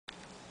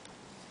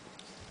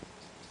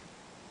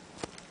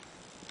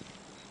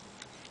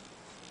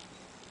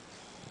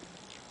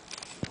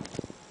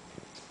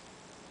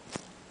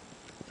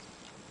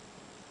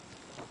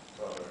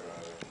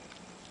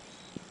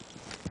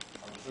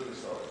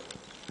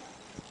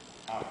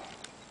Oh.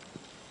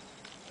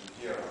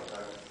 I'm here,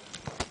 okay?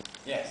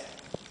 Yes,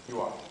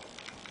 you are.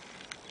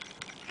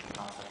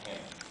 Not for him.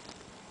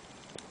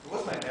 It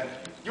was my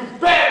nephew. You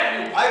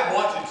better you! I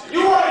wanted to.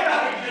 You wanted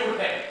nothing to do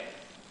with him.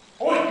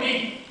 Or with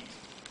me.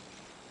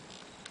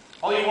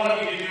 All you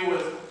wanted me to do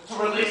was to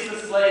release the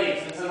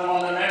slaves and send them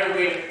on their merry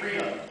way to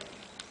freedom.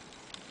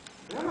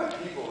 They're my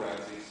people,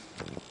 Ramses.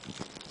 And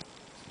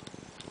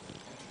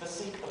for the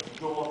sake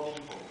of your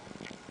people,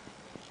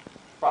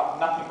 brought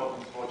nothing but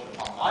misfortune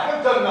upon them. I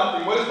have done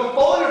nothing. What is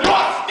befallen of You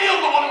are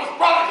still the one who was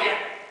brought here!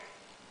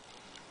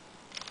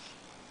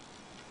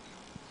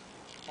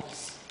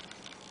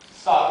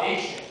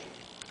 Starvation.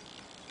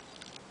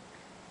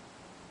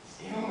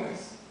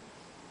 Illness.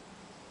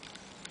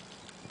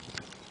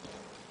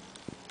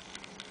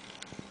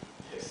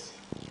 This.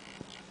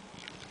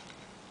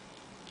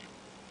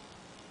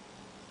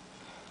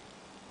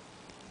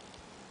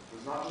 It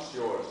was not just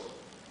yours.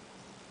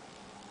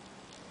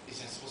 Is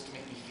that supposed to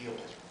make me feel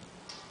better?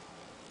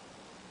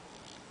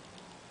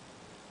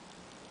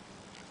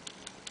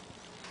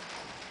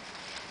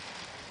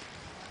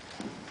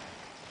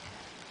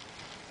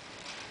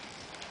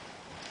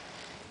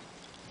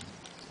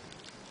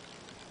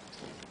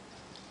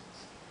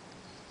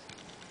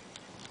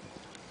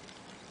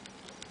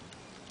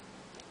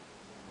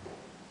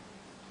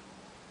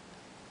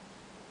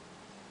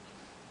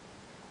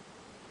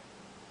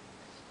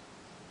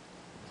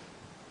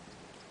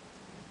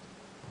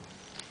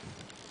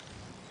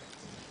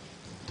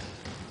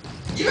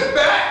 Give it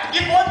back!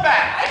 Give what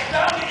back? I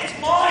found it. It's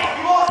mine.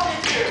 You lost it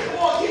too. Come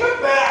on, give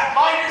it back!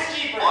 Finders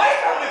keepers. I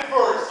found it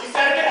first! You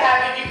said it could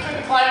happen. You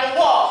couldn't climb the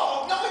wall.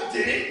 Oh, no, I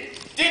didn't!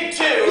 Did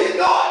too. Did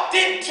not!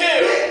 Did too.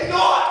 Did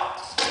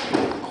not!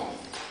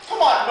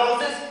 Come on,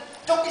 Moses.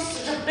 Don't be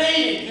such a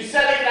baby. You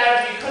said it could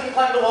happen. You couldn't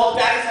climb the wall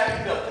Daddy's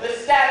having built for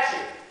this statue.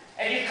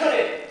 And you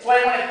couldn't. So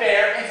I want it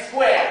fair and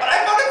square. But I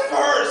found it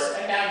first!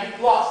 And now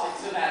you've lost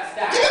it to that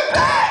statue. Give it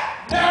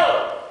back!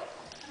 No!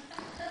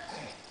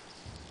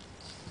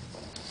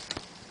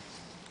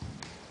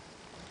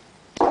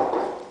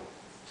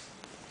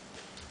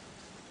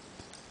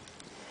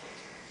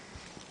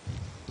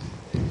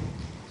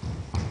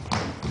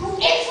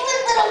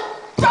 Insolent little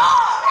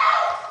dog! No!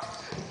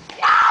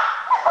 No!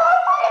 Oh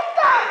my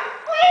God!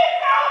 Please,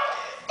 no!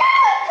 Stop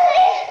it,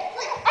 please!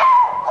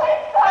 Oh,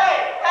 please,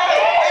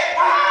 stop!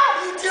 What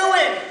are you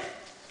doing?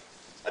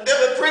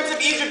 The Prince of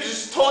Egypt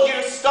just told you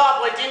to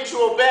stop. Why didn't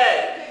you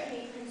obey? Forgive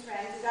me, Prince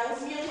Ramses. I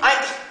was merely...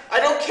 I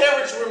don't care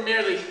what you were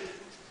merely.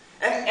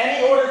 And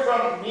any order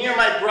from me or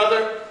my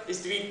brother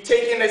is to be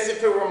taken as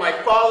if it were my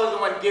father the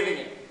one giving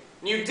it.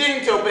 And you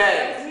didn't I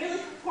obey. was merely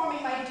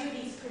performing my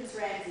duties, Prince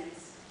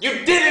Ramses.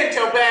 You didn't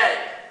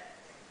obey.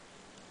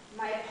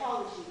 My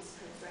apologies,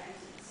 Prince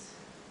Ramses.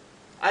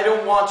 I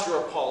don't want your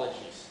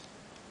apologies.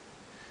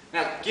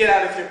 Now get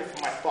out of here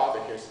before my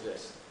father hears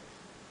this.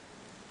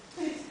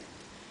 Please,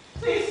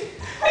 please, please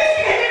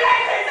forgive me,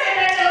 Ramses, and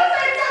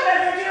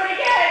I'll never do it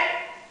again!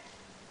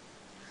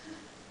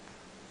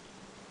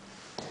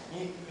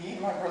 Me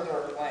and my brother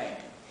are playing.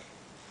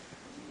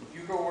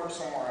 You go work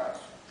somewhere else.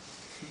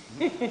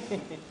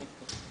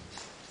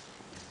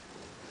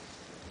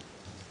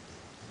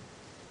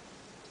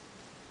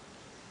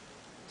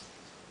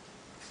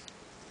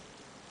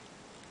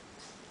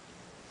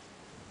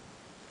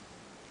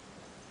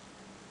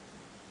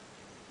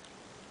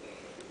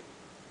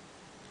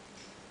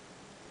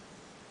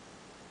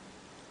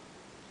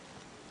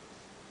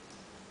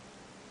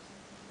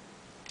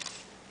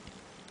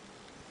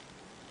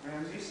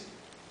 Ramses,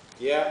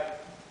 Yeah?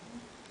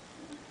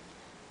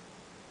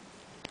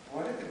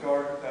 why did the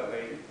guard hurt that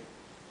lady?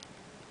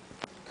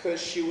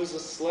 Because she was a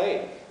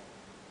slave.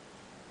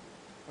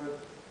 But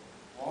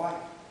why?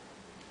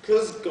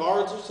 Because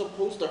guards are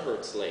supposed to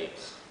hurt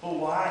slaves. But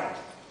why?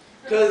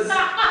 Because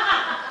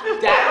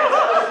Dad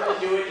tells them to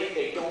do it if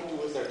they don't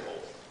do as they're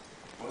told.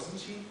 Wasn't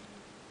she?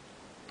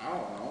 I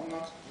don't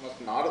know.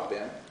 Must not have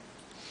been.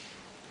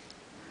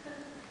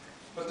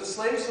 But the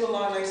slaves do a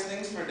lot of nice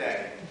things for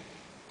Daddy.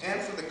 And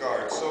for the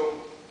guards, so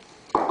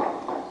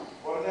why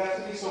would they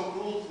have to be so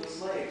cruel to the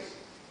slaves?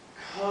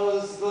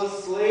 Because the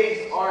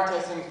slaves aren't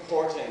as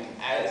important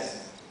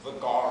as the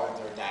guards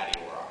or Daddy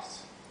or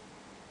us.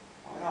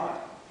 Why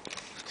not?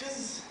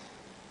 Because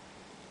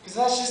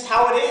that's just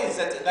how it is.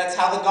 That's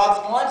how the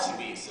gods want to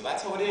be. So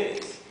that's how it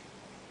is.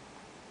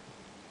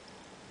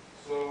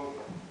 So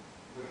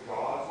the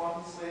gods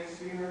want the slaves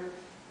to be hurt?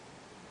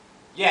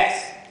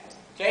 Yes.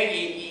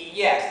 Okay?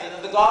 Yes.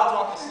 The gods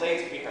want the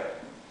slaves to be hurt.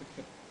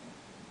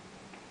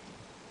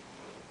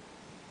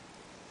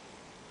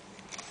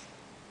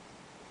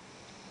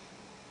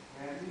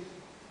 Ramses?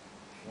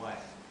 What?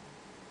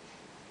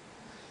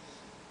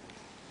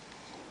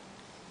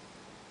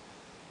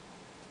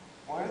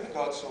 Why are the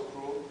gods so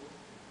cruel?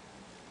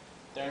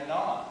 They're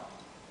not.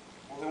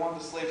 Well, they want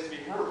the slaves to be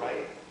hurt,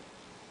 right?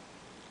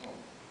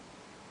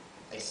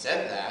 They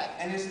said that.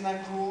 And isn't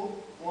that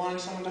cruel? Wanting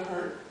someone to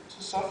hurt,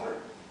 to suffer?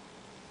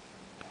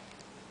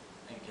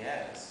 I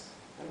guess.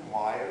 Then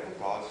why are the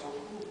gods so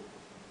cruel?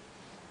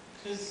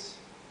 Because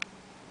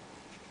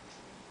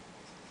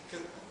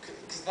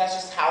That's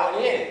just how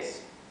it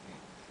is.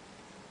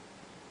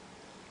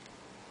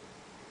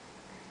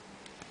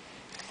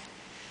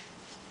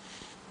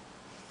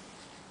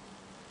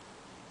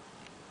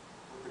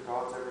 Would the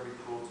gods ever be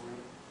cruel to me?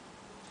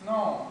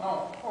 No,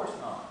 of course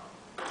not.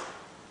 They're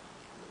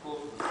cruel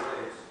to the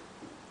slaves.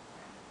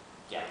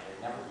 Yeah,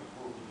 they'd never be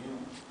cruel to you.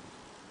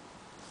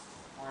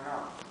 Why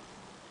not?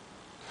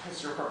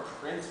 Because you're a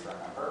prince,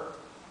 remember?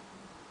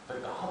 The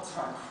gods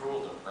aren't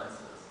cruel to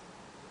princes.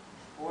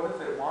 But what if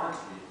they wanted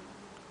to be?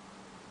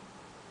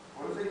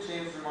 What if they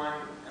changed their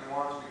mind and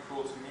wanted to be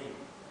cruel to me?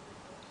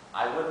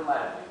 I wouldn't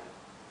let it be.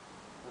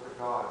 They're the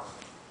gods.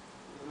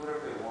 They can do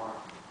whatever they want.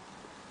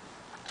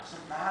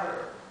 Doesn't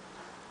matter.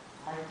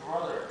 My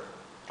brother.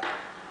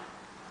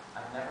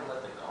 I've never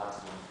let the gods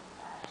do anything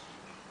bad.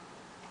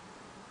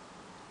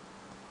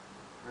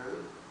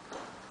 Really?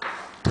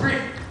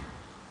 Breathe.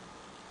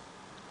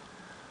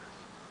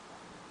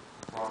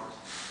 Promise?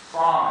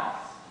 Promise.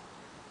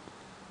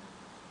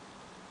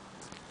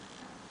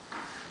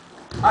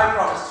 I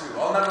promise too.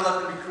 I'll never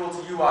let them be cruel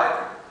to you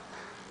either.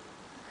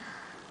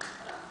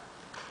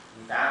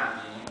 You found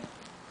it, didn't you?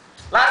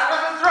 Last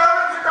one was thrown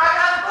to cry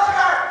out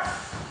booger!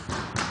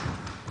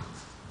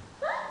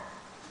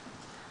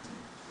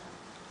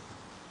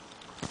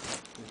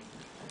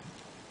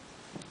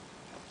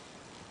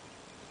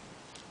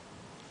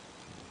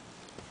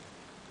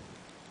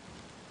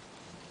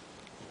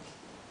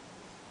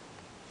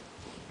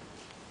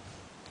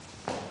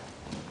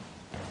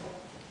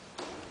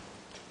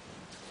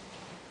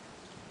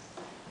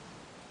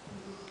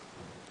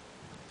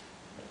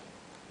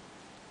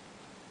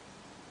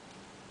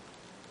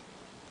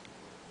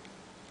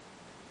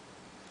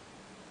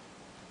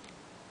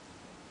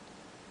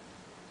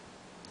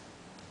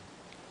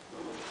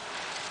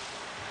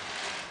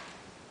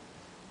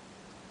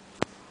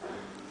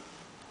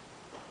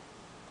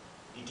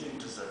 You didn't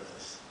deserve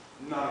this.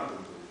 None of them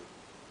do.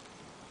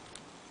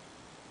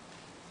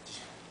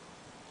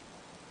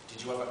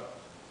 Did you ever...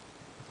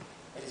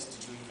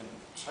 Did you even...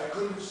 I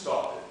couldn't have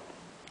stopped it.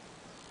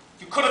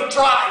 You could have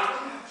tried! I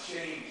couldn't have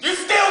changed. You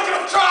still could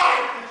have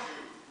tried! Did you?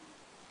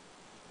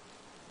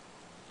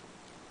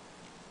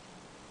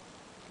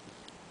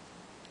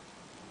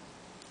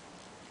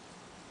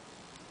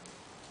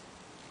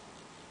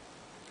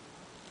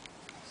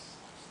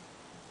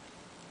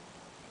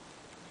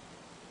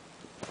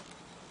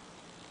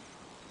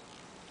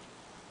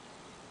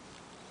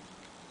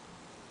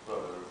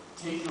 Brother.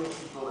 Take your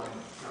people and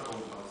go,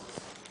 Moses.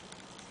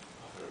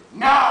 Brother.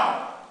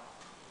 Now!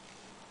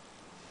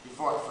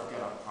 Before I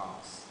forget our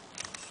promise.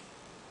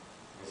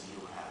 As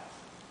you have.